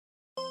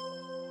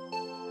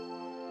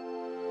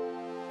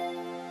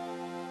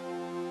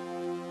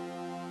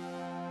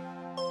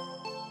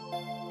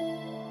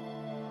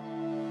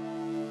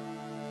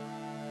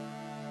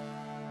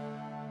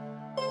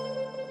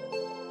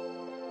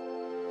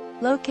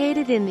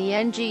Located in the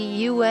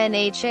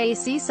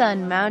Ngunhac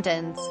Sun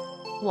Mountains,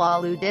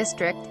 Walu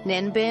District,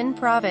 Ninh Binh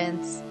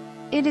Province.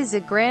 It is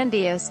a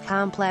grandiose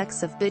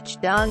complex of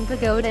Bich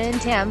Pagoda and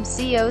Tam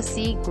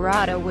Coc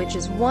Grotto, which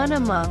is one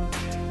among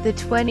the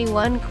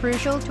 21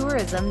 crucial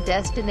tourism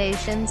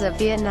destinations of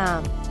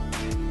Vietnam.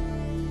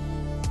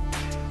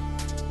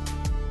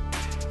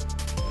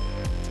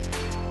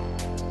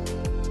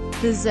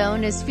 The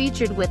zone is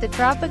featured with a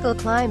tropical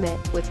climate,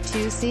 with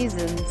 2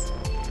 seasons.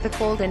 The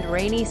cold and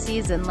rainy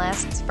season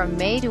lasts from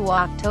May to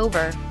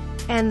October,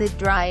 and the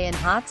dry and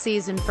hot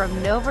season from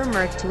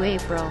November to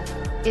April.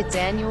 Its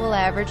annual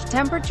average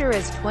temperature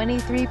is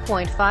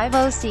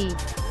 23.50 C.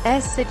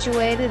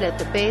 Situated at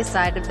the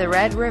bayside of the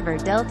Red River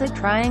Delta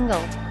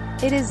Triangle.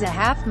 It is a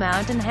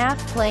half-mountain,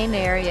 half-plain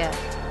area,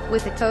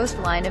 with a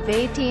coastline of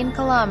 18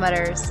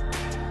 kilometers.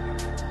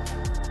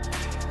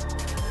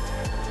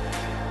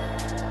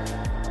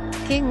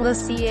 King Le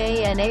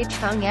Canh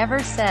Hung ever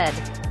said,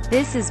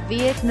 "This is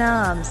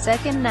Vietnam's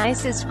second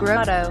nicest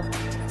grotto,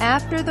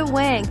 after the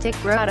QuangTic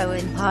Grotto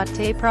in Ba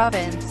Tha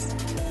Province."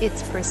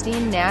 Its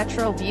pristine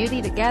natural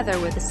beauty, together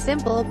with a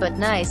simple but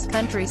nice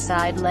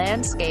countryside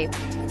landscape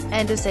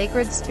and a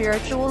sacred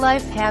spiritual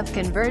life, have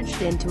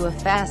converged into a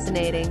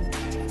fascinating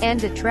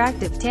and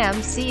attractive Tam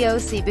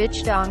Coc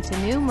Bich Dong to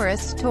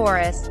numerous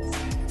tourists.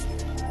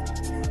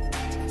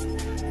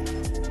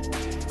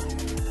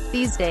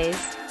 These days,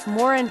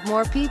 more and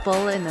more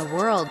people in the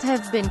world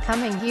have been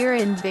coming here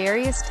in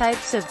various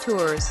types of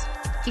tours: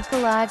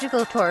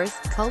 ecological tours,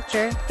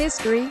 culture,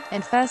 history,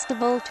 and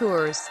festival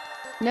tours.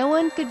 No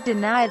one could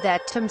deny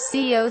that Tam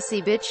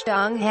Coc Bich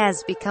Dong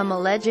has become a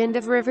legend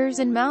of rivers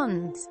and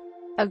mountains,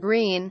 a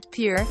green,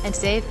 pure, and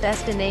safe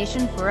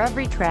destination for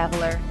every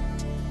traveler.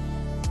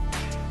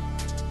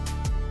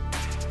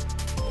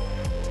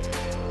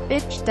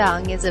 Bich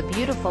Dong is a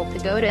beautiful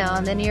pagoda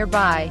on the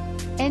nearby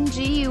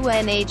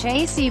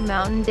Ngunhac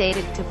mountain,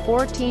 dated to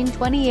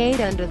 1428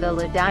 under the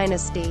Le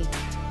Dynasty,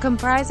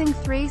 comprising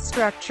 3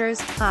 structures,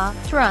 Ha,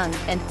 Trung,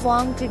 and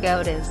Hoang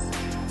pagodas,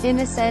 in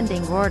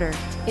ascending order.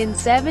 In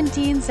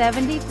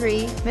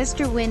 1773,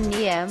 Mr. Nguyen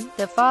Niem,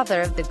 the father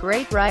of the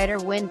great writer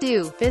Nguyen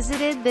Du,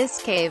 visited this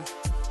cave.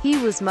 He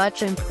was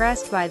much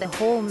impressed by the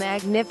whole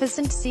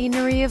magnificent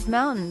scenery of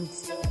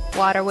mountains,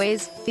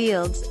 waterways,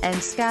 fields,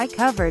 and sky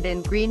covered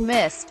in green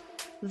mist.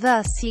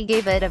 Thus he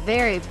gave it a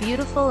very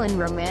beautiful and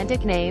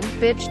romantic name,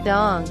 Bich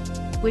Dong,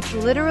 which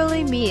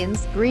literally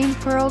means Green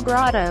Pearl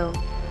Grotto.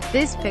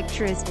 This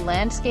picturesque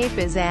landscape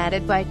is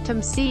added by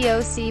Tam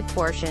Coc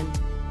portion.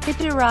 It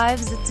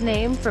derives its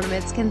name from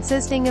its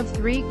consisting of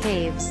 3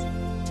 caves.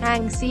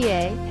 Hang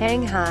Ca,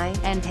 Hang Hai,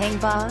 and Hang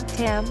Ba.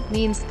 Tam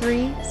means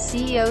 3,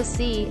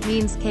 Coc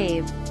means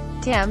cave.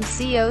 Tam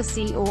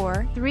Coc,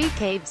 or 3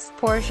 caves,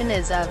 portion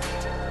is of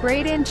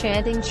great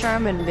enchanting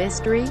charm and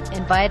mystery,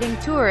 inviting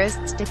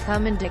tourists to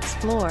come and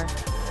explore.